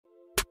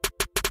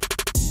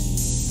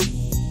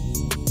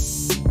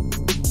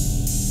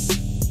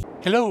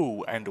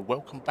Hello and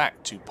welcome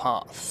back to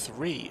part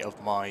 3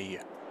 of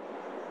my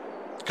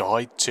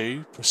guide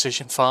to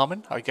precision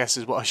farming, I guess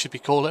is what I should be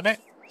calling it.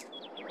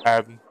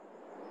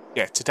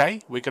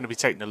 Today we're going to be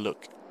taking a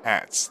look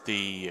at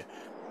the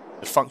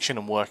function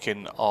and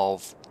working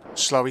of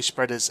slurry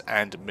spreaders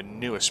and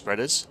manure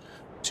spreaders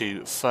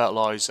to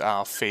fertilise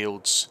our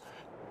fields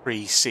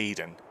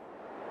pre-seeding.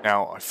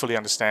 Now I fully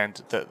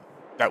understand that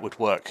that would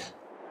work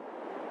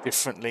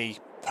differently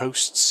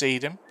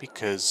post-seeding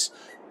because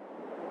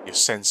your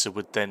sensor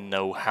would then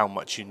know how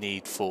much you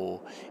need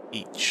for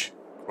each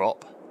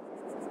crop.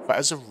 But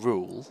as a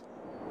rule,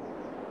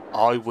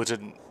 I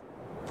wouldn't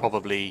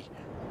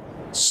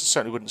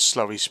certainly wouldn't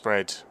slurry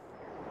spread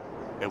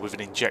with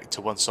an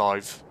injector once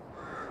I've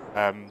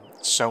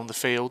sown the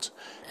field.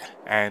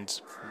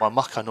 And my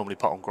muck I normally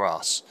put on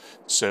grass.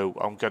 So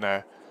I'm going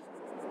to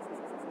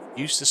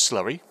use the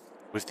slurry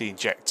with the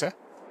injector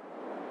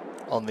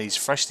on these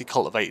freshly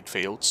cultivated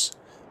fields.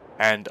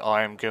 And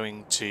I am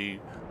going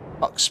to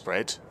muck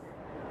spread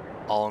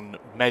on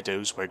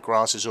meadows where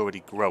grass is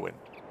already growing.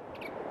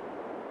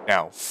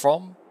 Now,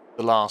 from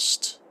the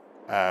last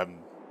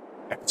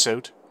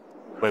episode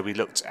where we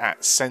looked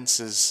at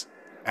sensors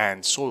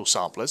and soil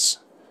samplers,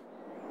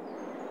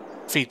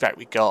 feedback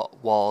we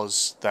got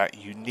was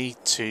that you need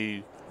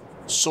to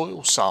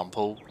soil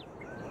sample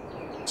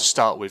to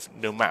start with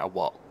no matter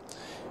what.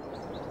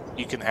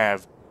 You can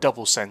have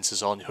double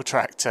sensors on your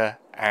tractor,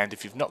 and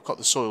if you've not got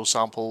the soil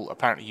sample,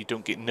 apparently you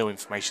don't get no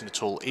information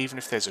at all. Even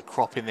if there's a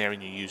crop in there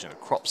and you're using a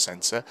crop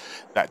sensor,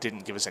 that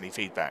didn't give us any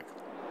feedback.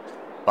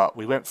 But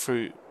we went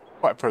through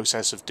quite a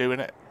process of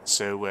doing it,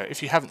 so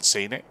if you haven't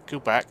seen it, go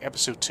back,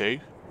 episode 2,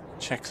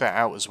 check that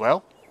out as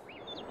well.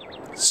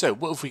 So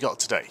what have we got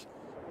today?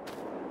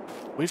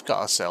 We've got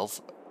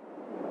ourselves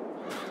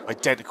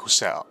identical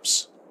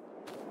setups.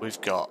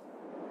 We've got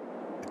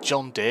a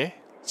John Deere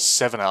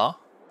 7R,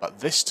 but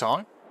this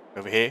time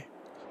over here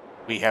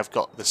we have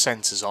got the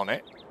sensors on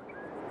it,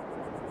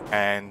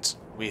 and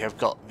we have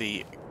got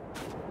the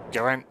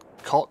Garant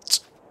cot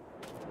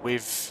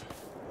with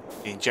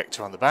the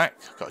injector on the back.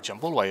 I've got to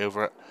jump all the way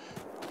over it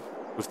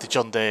with the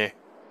John Deere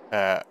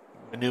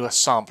manure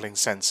sampling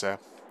sensor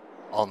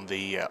on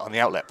the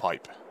outlet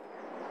pipe.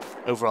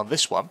 Over on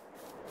this one,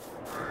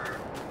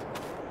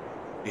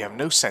 we have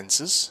no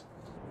sensors,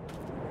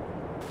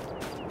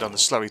 and on the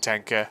slurry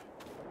tanker,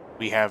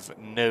 we have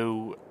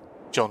no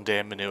John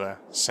Deere manure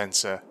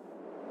sensor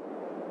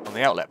on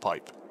the outlet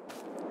pipe.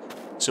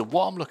 So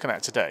what I'm looking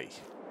at today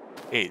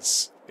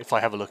is, if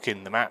I have a look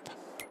in the map,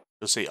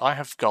 you'll see I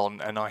have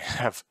gone and I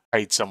have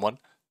paid someone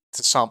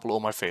to sample all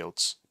my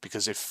fields,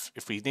 because if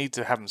we need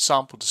to have them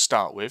sampled to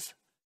start with,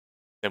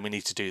 then we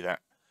need to do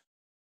that.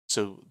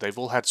 So they've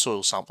all had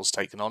soil samples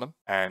taken on them,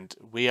 and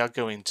we are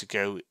going to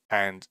go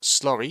and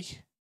slurry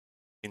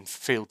in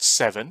field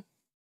 7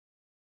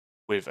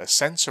 with a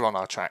sensor on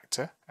our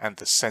tractor and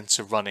the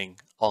sensor running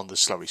on the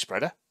slurry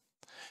spreader.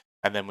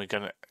 And then we're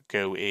going to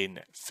go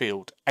in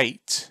field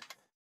 8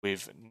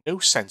 with no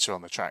sensor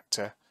on the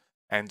tractor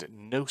and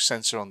no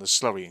sensor on the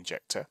slurry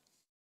injector,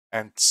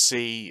 and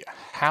see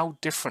how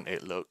different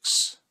it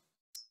looks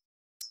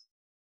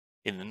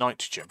in the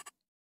nitrogen.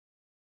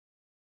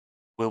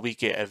 Will we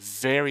get a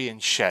varying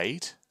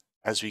shade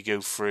as we go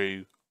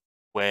through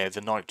where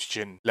the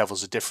nitrogen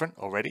levels are different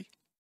already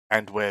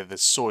and where the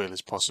soil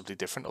is possibly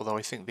different, although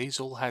I think these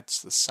all had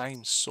the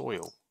same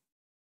soil.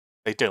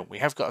 They don't. We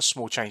have got a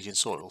small change in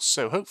soil,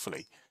 so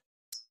hopefully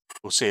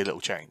we'll see a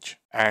little change.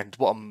 And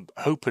what I'm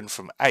hoping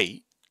from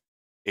 8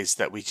 is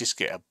that we just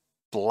get a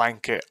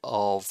blanket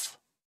of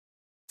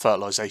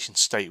fertilisation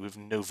state with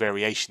no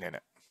variation in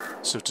it.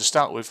 So to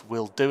start with,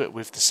 we'll do it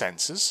with the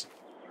sensors.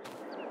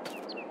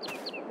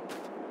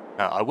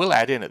 Now, I will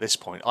add in at this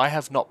point, I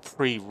have not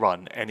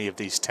pre-run any of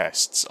these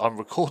tests. I'm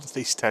recording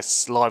these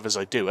tests live as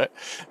I do it,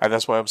 and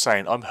that's why I'm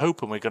saying I'm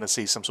hoping we're going to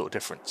see some sort of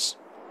difference.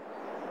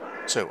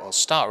 So I'll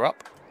start her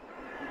up.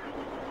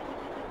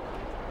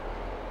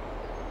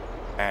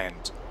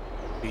 And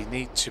we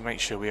need to make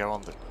sure we are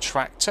on the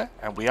tractor,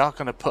 and we are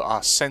going to put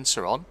our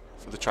sensor on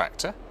for the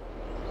tractor.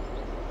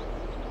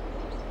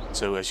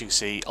 So as you can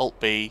see,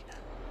 Alt-B,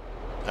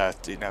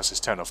 it now says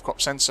turn off crop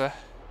sensor.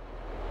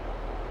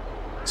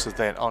 So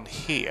then on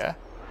here,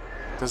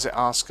 does it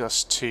ask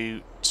us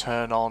to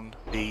turn on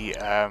the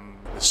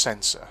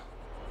sensor?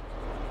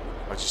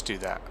 I'll just do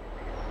that.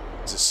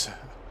 So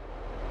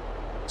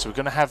we're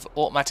going to have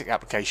automatic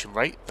application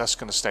rate. That's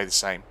going to stay the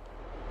same.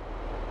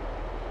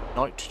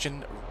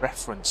 Nitrogen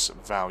reference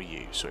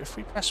value. So if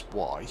we press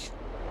Y,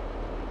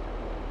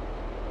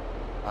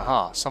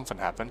 aha, something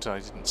happened and I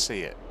didn't see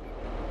it.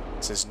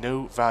 It says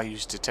no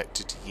values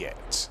detected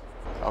yet.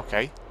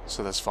 Okay,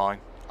 so that's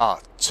fine.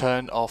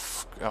 Turn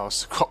off,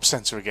 it's the crop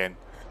sensor again.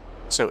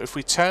 So if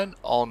we turn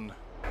on,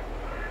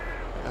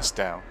 that's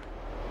down.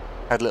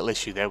 Had a little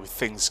issue there with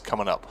things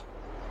coming up.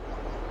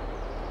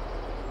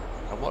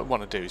 And what I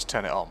want to do is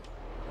turn it on.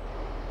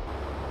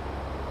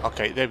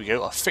 Okay, there we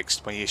go. I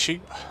fixed my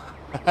issue.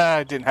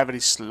 I didn't have any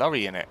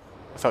slurry in it.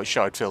 I felt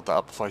sure I'd filled that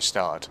up before I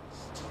started.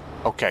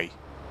 Okay,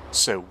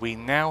 so we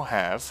now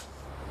have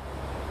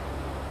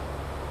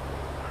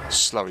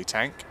slurry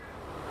tank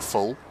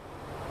full.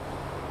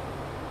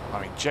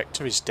 Our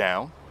injector is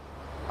down.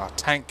 Our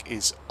tank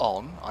is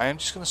on. I am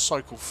just going to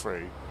cycle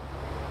through.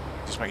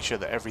 Just make sure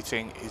that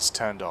everything is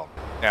turned on.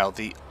 Now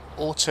the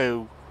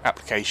auto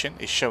application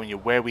is showing you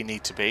where we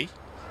need to be.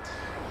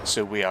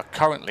 So we are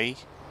currently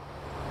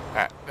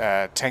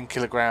at 10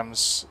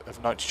 kilograms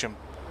of nitrogen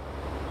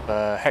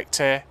per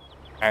hectare,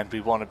 and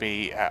we want to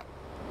be at,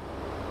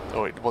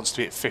 or it wants to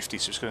be at 50,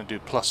 so it's going to do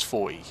plus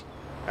 40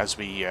 as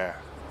we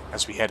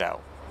head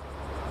out.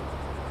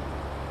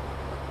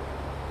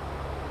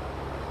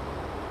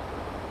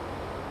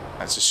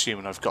 That's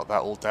assuming I've got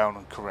that all down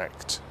and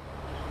correct.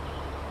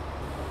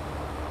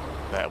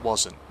 That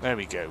wasn't. There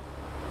we go.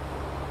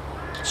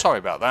 Sorry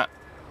about that.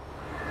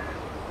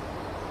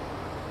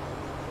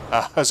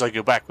 As I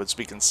go backwards,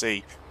 we can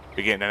see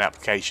we're getting an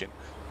application.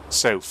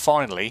 So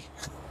finally,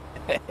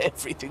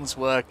 everything's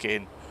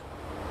working.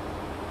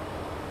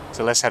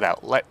 So let's head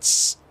out.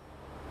 Let's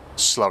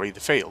slurry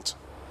the field.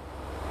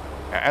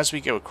 Now, as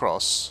we go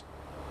across,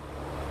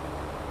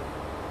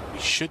 we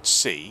should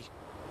see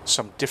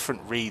some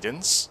different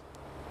readings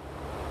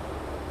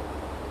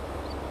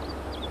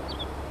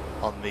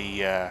on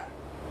the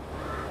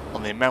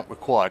amount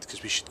required,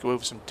 because we should go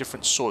over some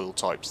different soil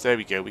types. There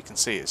we go. We can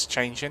see it's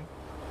changing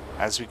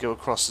as we go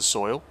across the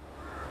soil.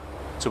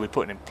 So we're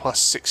putting in plus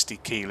 60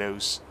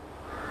 kilos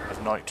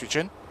of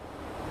nitrogen.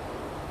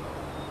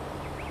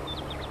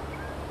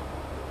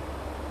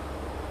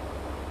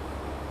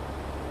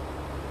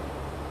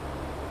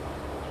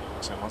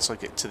 So once I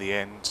get to the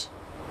end,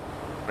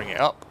 bring it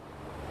up.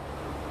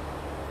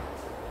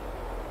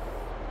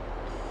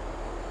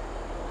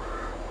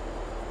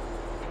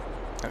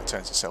 And it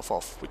turns itself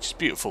off, which is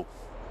beautiful.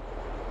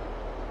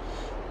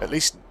 At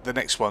least the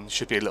next one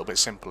should be a little bit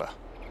simpler.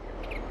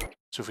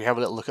 So if we have a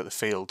little look at the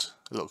field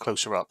a little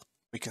closer up,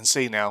 we can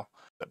see now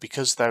that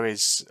because there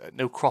is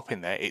no crop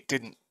in there, it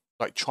didn't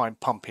like try and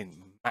pump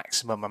in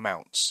maximum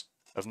amounts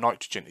of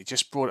nitrogen. It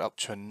just brought it up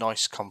to a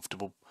nice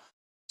comfortable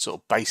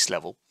sort of base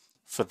level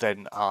for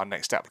then our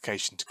next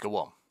application to go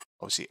on.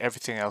 Obviously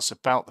everything else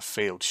about the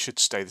field should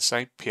stay the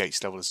same.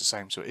 pH level is the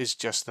same, so it is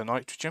just the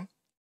nitrogen.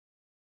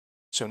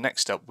 So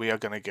next up we are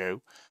going to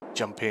go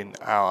jump in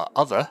our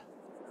other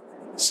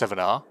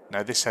 7R.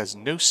 Now this has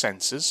no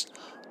sensors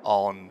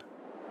on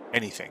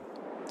anything,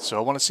 so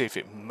I want to see if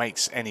it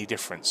makes any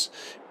difference.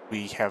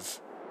 We have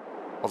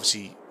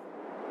obviously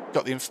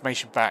got the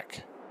information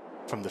back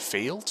from the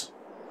field,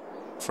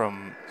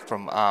 from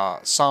our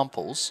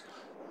samples,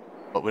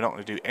 but we're not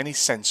going to do any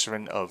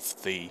censoring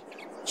of the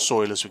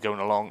soil as we're going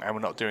along, and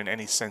we're not doing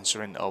any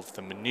censoring of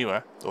the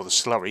manure or the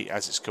slurry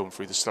as it's going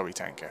through the slurry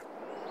tanker.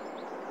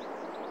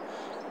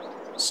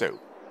 So,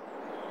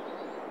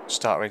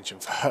 start our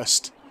engine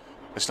first.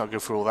 Let's not go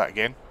through all that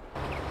again.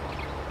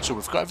 So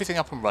we've got everything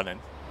up and running,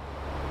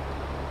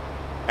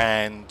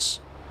 and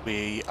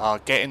we are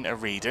getting a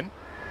reading.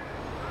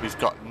 We've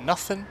got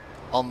nothing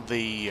on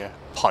the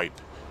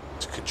pipe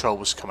to control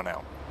what's coming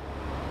out,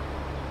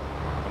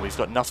 and we've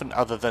got nothing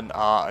other than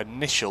our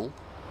initial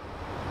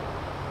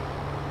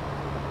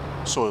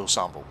soil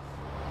sample.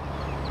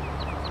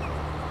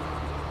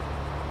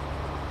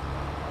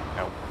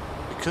 Now,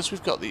 because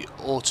we've got the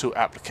auto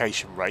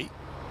application rate,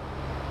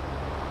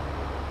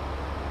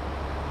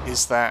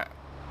 is that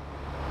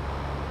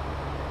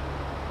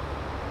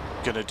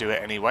going to do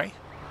it anyway?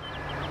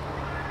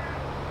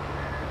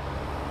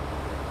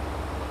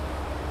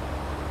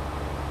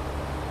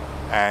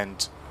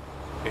 And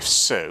if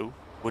so,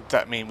 would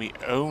that mean we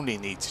only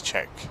need to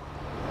check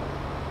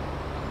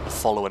the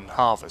following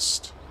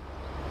harvest?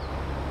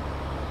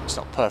 It's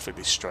not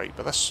perfectly straight,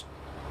 but that's,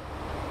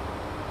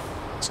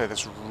 I'd say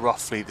that's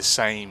roughly the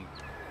same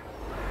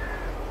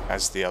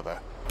as the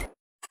other.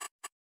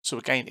 So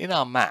again, in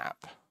our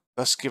map,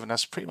 that's given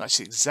us pretty much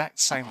the exact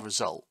same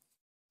result,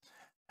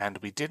 and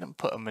we didn't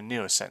put a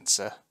manure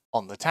sensor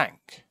on the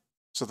tank.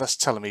 So that's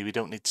telling me we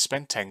don't need to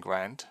spend 10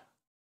 grand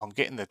on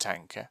getting the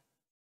tanker,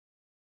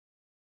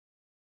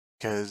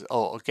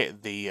 or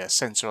get the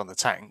sensor on the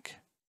tank,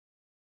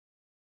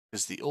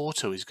 because the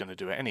auto is going to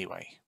do it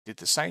anyway. Did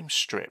the same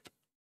strip.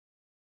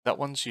 That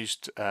one's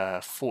used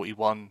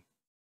 41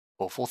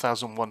 or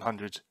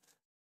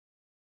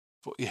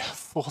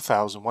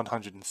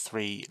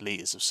 4,103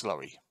 litres of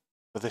slurry.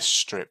 For this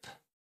strip,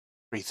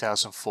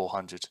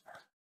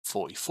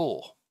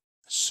 3,444.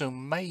 So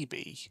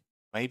maybe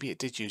it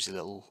did use a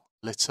little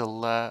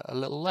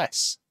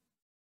less.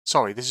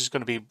 Sorry, this is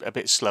going to be a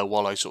bit slow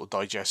while I sort of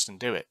digest and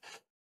do it.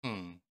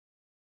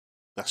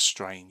 That's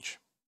strange.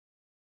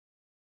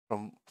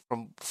 From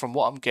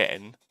what I'm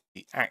getting,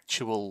 the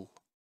actual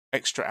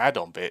extra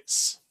add-on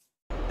bits,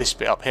 this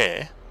bit up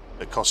here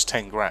that costs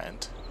 10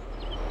 grand,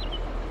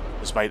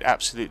 has made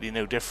absolutely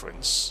no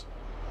difference,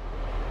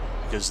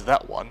 because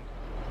that one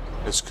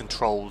has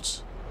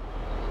controlled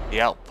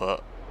the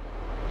output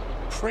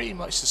pretty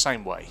much the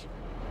same way.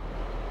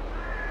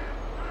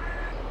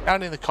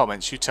 Down in the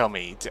comments, you tell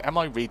me, am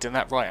I reading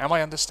that right? Am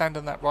I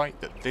understanding that right?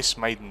 That this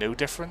made no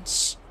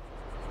difference?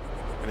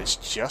 And it's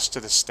just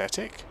an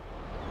aesthetic?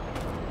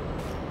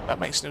 That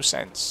makes no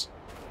sense.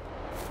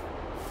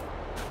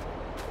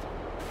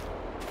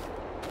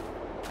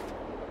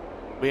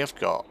 we have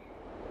got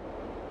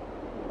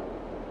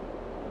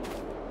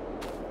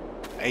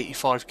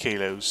 85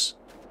 kilos,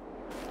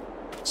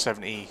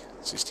 70,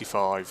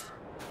 65.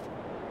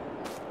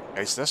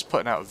 Okay, so that's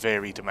putting out a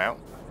varied amount.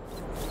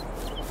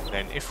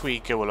 Then if we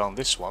go along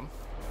this one,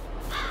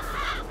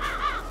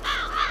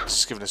 this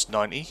is giving us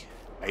 90,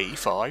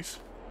 85,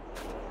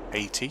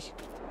 80,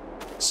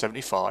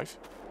 75.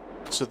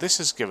 So this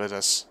has given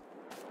us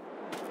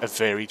a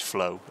varied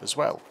flow as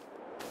well.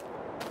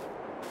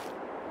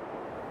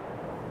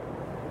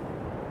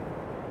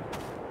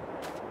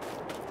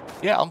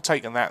 Yeah, I'm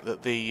taking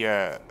that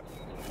the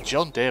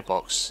John Deere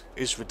box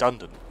is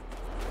redundant.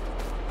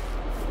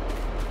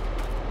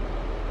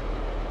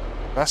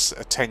 That's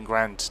a 10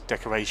 grand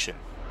decoration.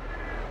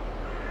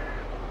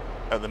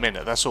 At the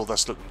minute, that's all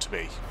that's looking to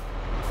be.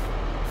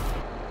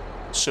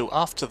 So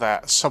after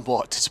that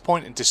somewhat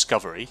disappointing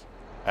discovery,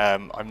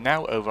 I'm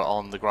now over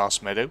on the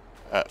grass meadow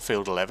at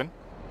field 11.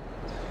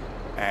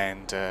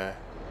 And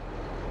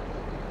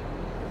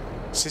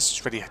this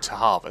is ready to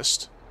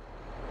harvest.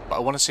 But I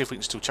want to see if we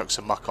can still chuck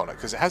some muck on it,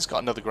 because it has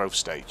got another growth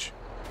stage.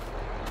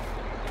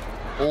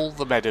 All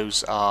the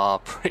meadows are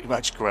pretty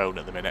much grown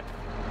at the minute.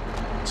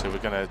 So we're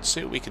going to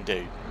see what we can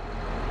do.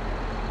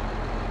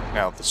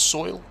 Now, the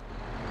soil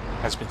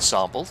has been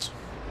sampled.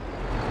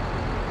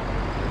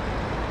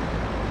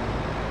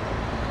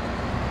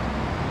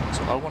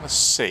 So I want to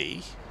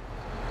see...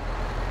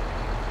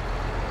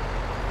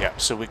 Yeah,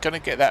 so we're going to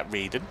get that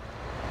reading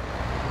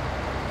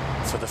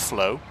for the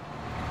flow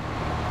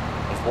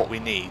of what we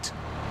need.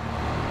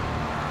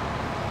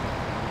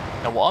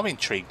 Now, what I'm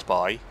intrigued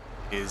by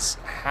is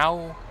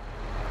how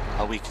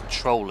are we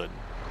controlling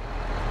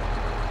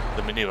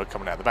the manure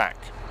coming out the back?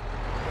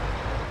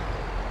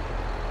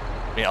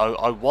 I mean,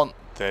 I want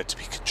there to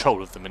be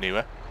control of the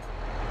manure.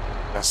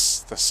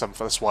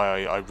 That's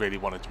why I really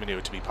wanted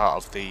manure to be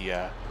part of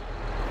the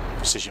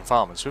precision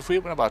farming. So if we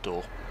open up our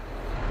door,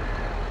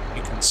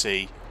 you can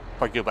see,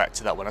 if I go back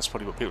to that one, that's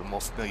probably what people are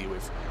more familiar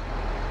with.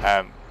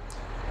 I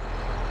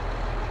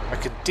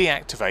can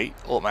deactivate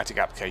automatic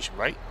application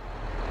rate.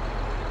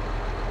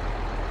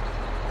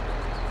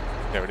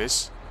 There it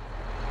is.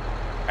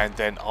 And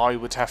then I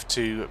would have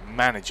to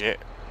manage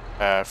it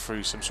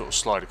through some sort of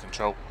slider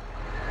control.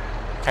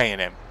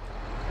 K&M.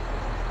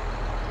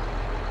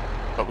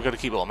 But we've got to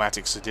keep it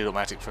automatic, so I did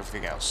automatic for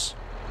everything else.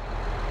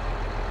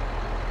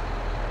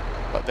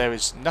 But there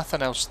is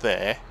nothing else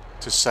there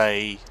to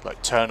say,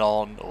 like, turn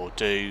on or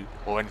do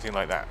or anything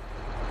like that.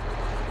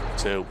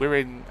 So we're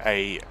in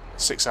a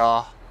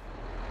 6R,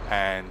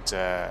 and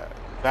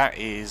that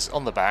is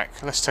on the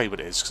back. Let's tell you what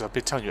it is, because I've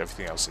been telling you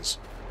everything else is.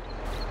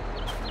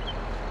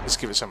 Let's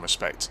give it some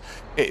respect.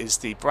 It is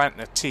the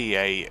Brantner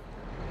TA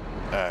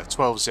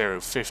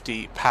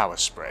 12050 power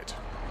spread,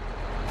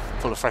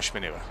 full of fresh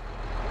manure.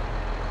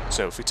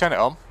 So if we turn it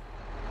on,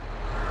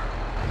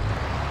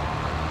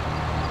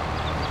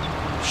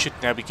 we should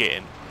now be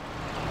getting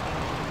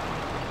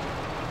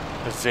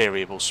a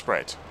variable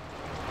spread.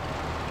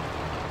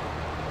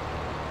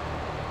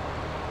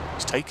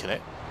 It's taken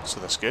it, so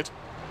that's good.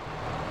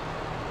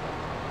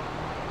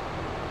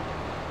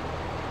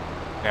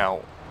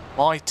 Now,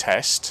 my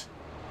test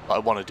that I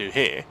want to do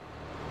here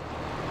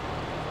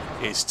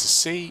is to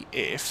see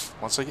if,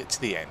 once I get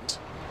to the end,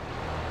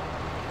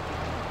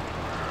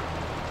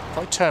 if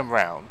I turn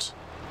round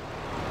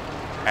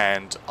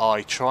and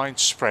I try and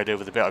spread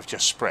over the bit I've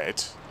just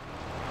spread,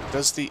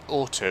 does the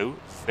auto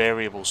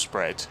variable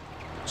spread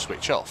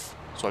switch off?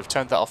 So I've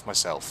turned that off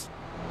myself.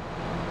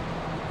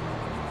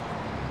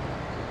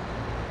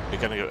 We're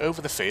going to go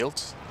over the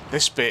field.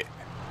 This bit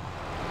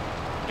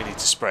we need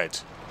to spread.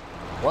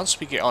 Once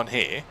we get on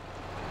here,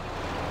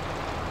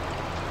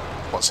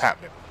 what's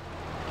happening?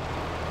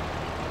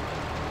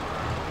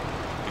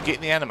 We're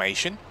getting the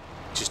animation,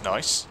 which is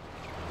nice,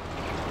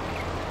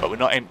 but we're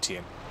not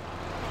emptying.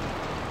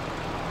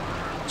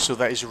 So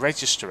that is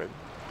registering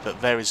that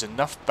there is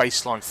enough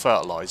baseline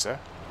fertiliser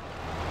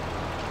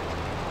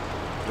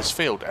for this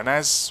field, and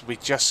as we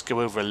just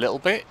go over a little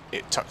bit,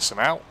 it tucks them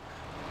out.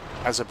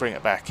 As I bring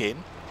it back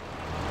in,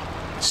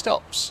 it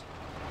stops.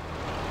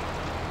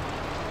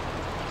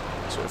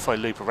 So if I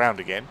loop around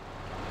again,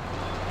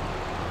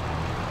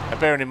 and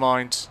bearing in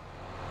mind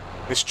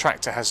this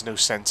tractor has no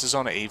sensors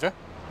on it either,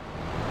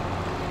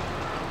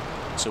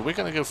 so we're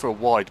going to go for a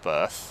wide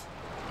berth,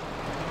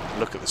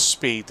 look at the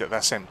speed that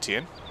that's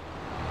emptying,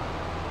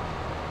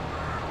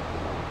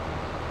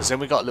 because then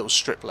we got a little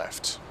strip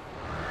left.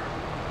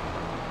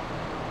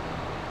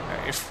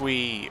 Now if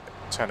we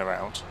turn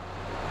around,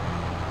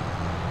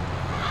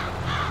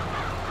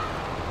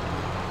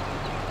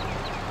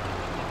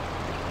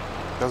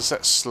 does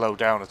that slow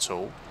down at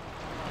all?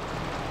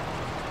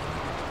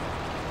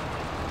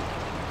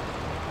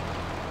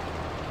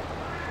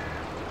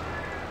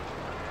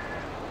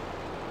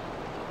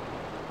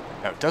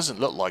 Now it doesn't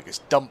look like it's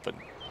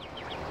dumping.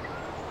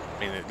 I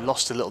mean, it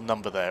lost a little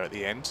number there at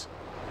the end.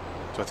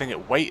 So I think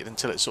it waited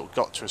until it sort of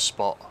got to a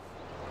spot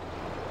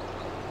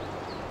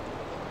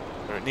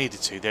where it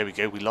needed to. There we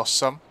go, we lost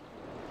some.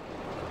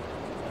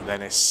 And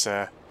then it's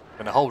going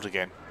to hold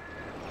again.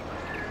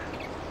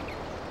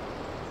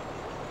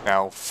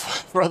 Now,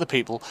 for other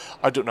people,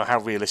 I don't know how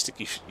realistic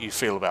you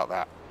feel about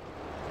that.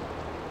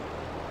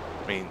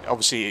 I mean,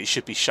 obviously it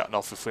should be shutting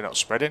off if we're not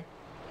spreading.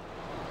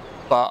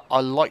 But I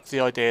like the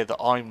idea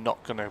that I'm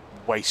not going to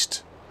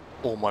waste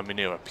all my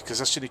manure, because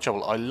that's the only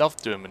trouble. I love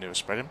doing manure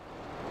spreading,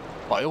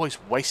 but I always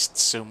waste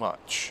so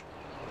much.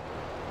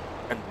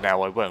 And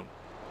now I won't.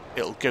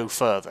 It'll go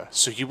further.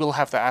 So you will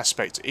have that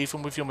aspect,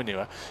 even with your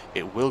manure,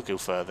 it will go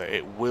further.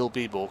 It will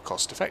be more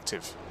cost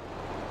effective.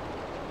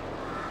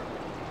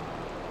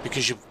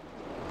 Because you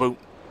won't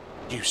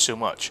use so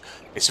much.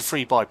 It's a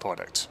free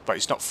byproduct, but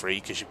it's not free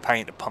because you're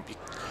paying to pump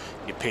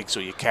your pigs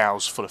or your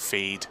cows full of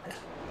feed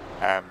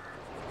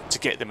to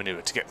get the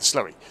manure, to get the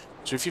slurry.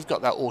 So if you've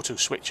got that auto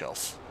switch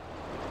off,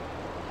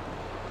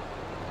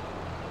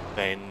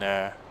 then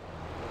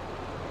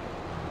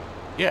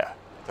yeah,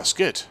 that's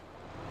good.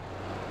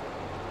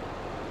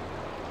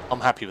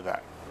 I'm happy with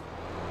that.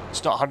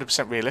 It's not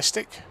 100%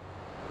 realistic,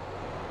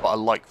 but I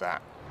like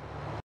that.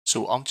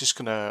 So I'm just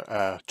going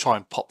to try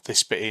and pop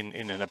this bit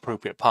in an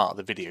appropriate part of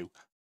the video.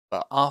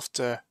 But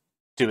after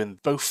doing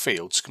both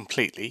fields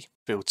completely,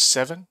 field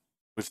 7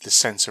 with the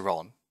sensor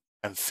on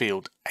and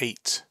field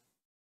 8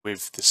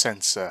 with the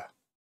sensor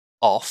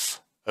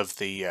off of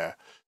the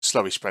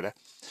slurry spreader,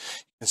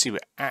 you can see we're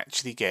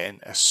actually getting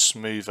a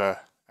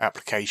smoother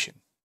application.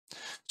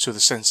 So the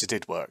sensor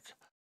did work.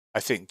 I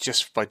think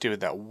just by doing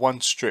that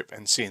one strip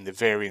and seeing the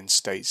varying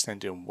states, then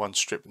doing one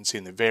strip and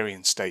seeing the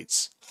varying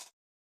states,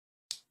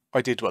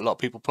 I did what a lot of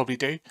people probably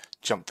do,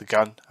 jumped the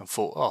gun and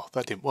thought, oh,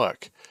 that didn't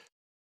work.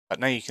 But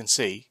now you can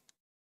see,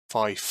 if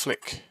I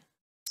flick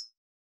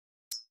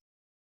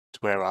to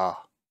where our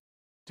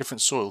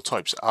different soil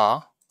types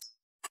are,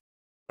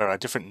 where our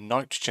different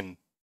nitrogen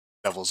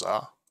levels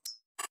are,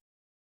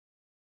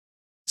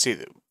 see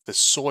that the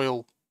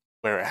soil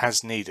where it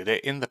has needed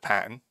it in the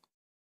pattern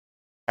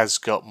has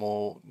got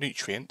more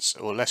nutrients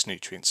or less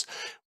nutrients,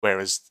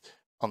 whereas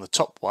on the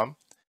top one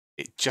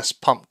it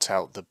just pumped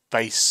out the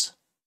base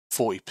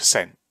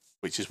 40%,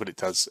 which is what it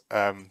does.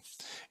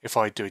 If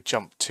I do a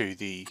jump to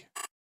the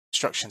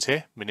instructions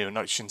here, manure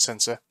nitrogen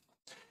sensor,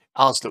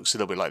 ours looks a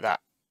little bit like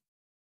that.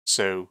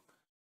 So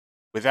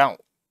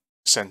without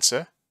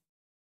sensor,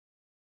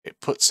 it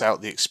puts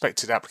out the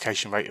expected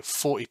application rate of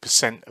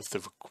 40% of the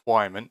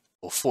requirement,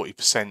 or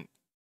 40%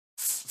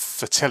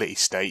 fertility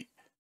state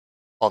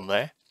on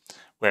there,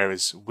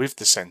 whereas with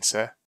the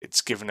sensor it's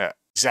given it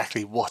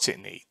exactly what it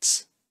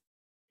needs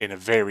in a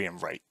varying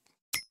rate.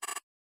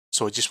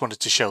 So I just wanted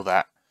to show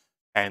that,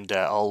 and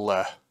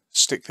I'll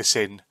stick this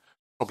in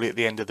probably at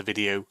the end of the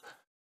video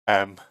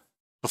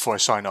before I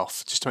sign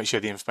off, just to make sure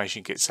the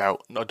information gets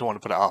out. I don't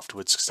want to put it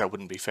afterwards because that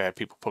wouldn't be fair.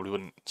 People probably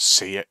wouldn't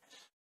see it.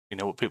 You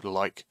know what people are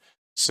like.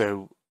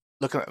 So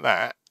looking at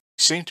that,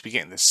 we seem to be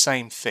getting the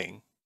same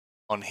thing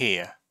on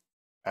here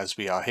as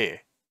we are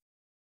here.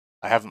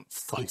 I haven't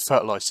fully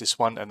fertilized this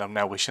one, and I'm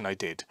now wishing I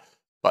did.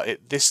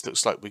 But this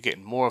looks like we're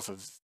getting more of a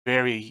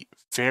very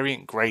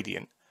variant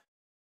gradient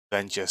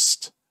than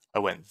just I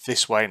went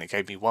this way and it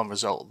gave me one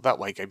result, that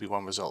way gave me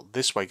one result,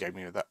 this way gave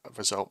me that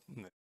result,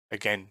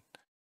 again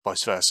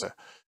vice versa.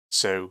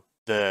 So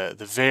the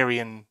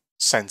varying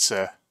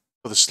sensor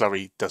for the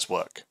slurry does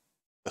work.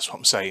 That's what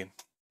I'm saying.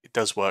 It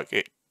does work.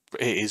 It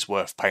is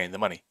worth paying the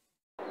money.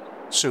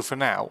 So for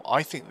now,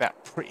 I think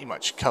that pretty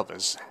much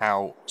covers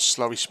how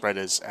slurry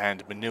spreaders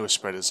and manure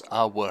spreaders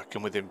are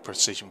working within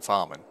precision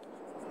farming.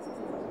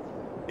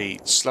 The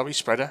slurry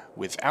spreader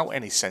without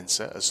any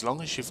sensor, as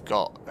long as you've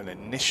got an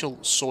initial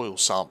soil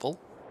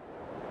sample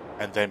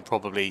and then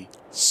probably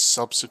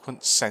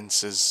subsequent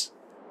sensors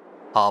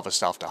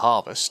harvest after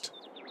harvest,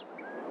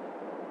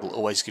 will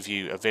always give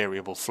you a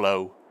variable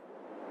flow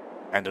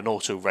and an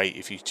auto rate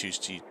if you choose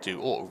to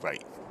do auto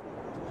rate.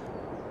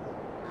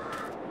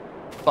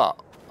 But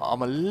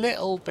I'm a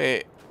little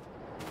bit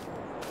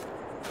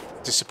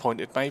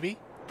disappointed maybe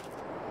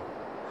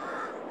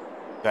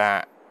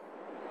that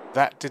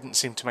didn't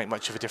seem to make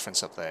much of a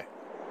difference up there.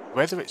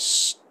 Whether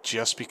it's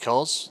just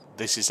because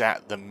this is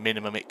at the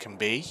minimum it can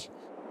be,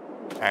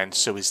 and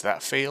so is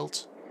that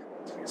field,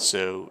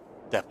 so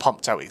they're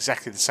pumped out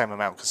exactly the same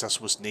amount because that's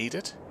what's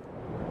needed.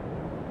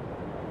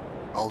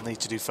 I'll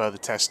need to do further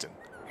testing.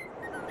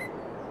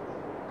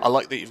 I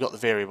like that you've got the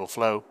variable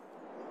flow,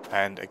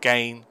 and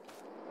again,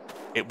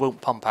 it won't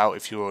pump out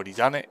if you've already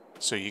done it,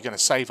 so you're going to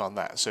save on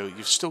that. So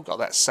you've still got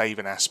that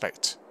saving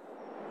aspect.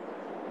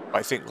 But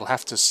I think we'll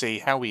have to see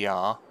how we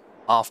are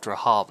after a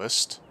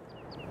harvest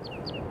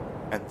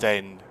and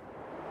then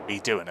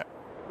redoing it.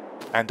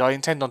 And I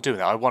intend on doing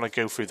that. I want to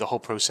go through the whole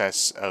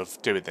process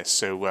of doing this.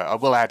 So I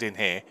will add in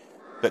here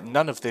that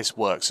none of this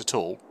works at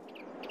all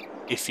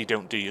if you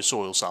don't do your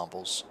soil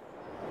samples.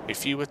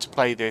 If you were to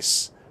play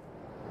this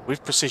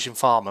with precision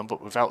farming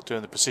but without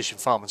doing the precision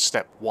farming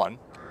step 1,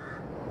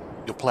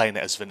 you're playing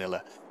it as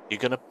vanilla. You're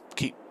going to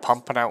keep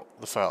pumping out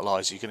the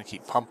fertiliser, you're going to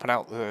keep pumping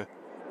out the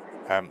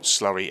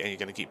slurry, and you're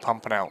going to keep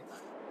pumping out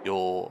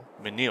your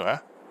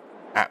manure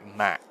at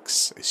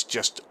max. It's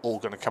just all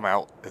going to come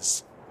out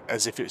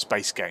as if it was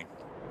base game.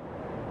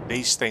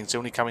 These things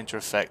only come into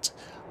effect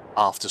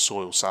after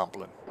soil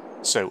sampling.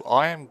 So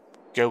I am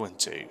going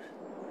to,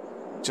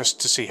 just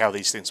to see how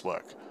these things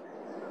work,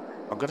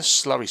 I'm going to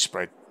slurry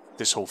spread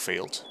this whole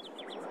field,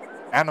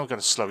 and I'm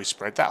going to slurry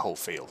spread that whole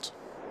field,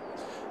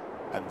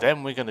 and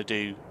then we're going to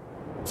do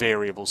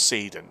variable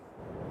seeding.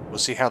 We'll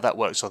see how that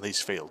works on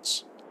these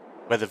fields.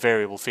 Whether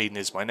variable feeding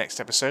is my next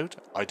episode,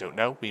 I don't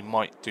know. We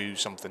might do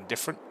something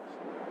different.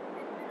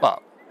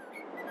 But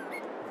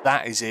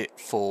that is it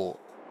for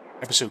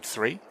episode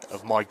 3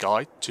 of my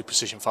guide to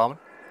precision farming.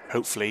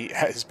 Hopefully it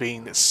has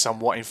been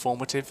somewhat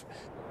informative.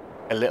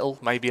 A little,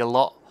 maybe a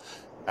lot.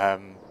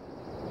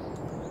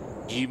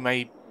 You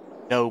may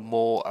know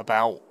more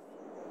about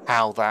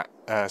how that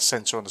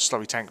sensor on the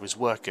slurry tank was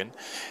working,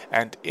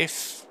 and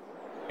if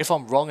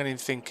I'm wrong in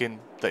thinking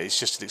that it's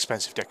just an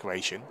expensive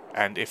decoration,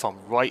 and if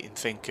I'm right in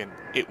thinking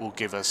it will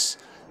give us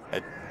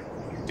a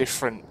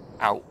different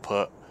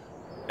output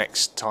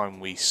next time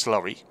we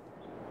slurry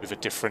with a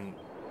different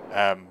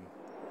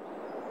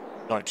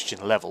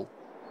nitrogen level,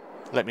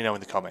 let me know in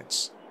the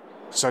comments,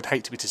 because I'd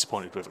hate to be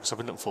disappointed with it, because I've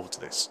been looking forward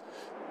to this.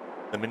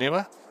 The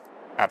manure,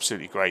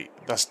 absolutely great.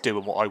 That's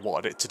doing what I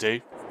wanted it to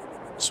do,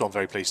 so I'm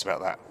very pleased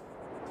about that.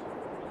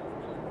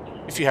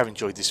 If you have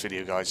enjoyed this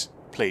video, guys,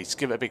 please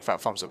give it a big fat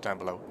thumbs up down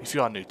below. If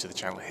you are new to the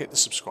channel, hit the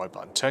subscribe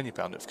button, turn your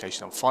bell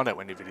notification on, find out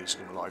when new videos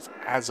are going live.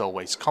 As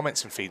always,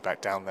 comments and feedback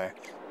down there.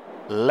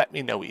 Let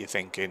me know what you're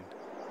thinking.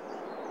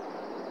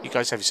 You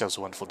guys have yourselves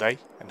a wonderful day,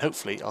 and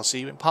hopefully I'll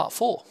see you in part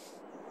 4.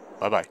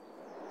 Bye bye.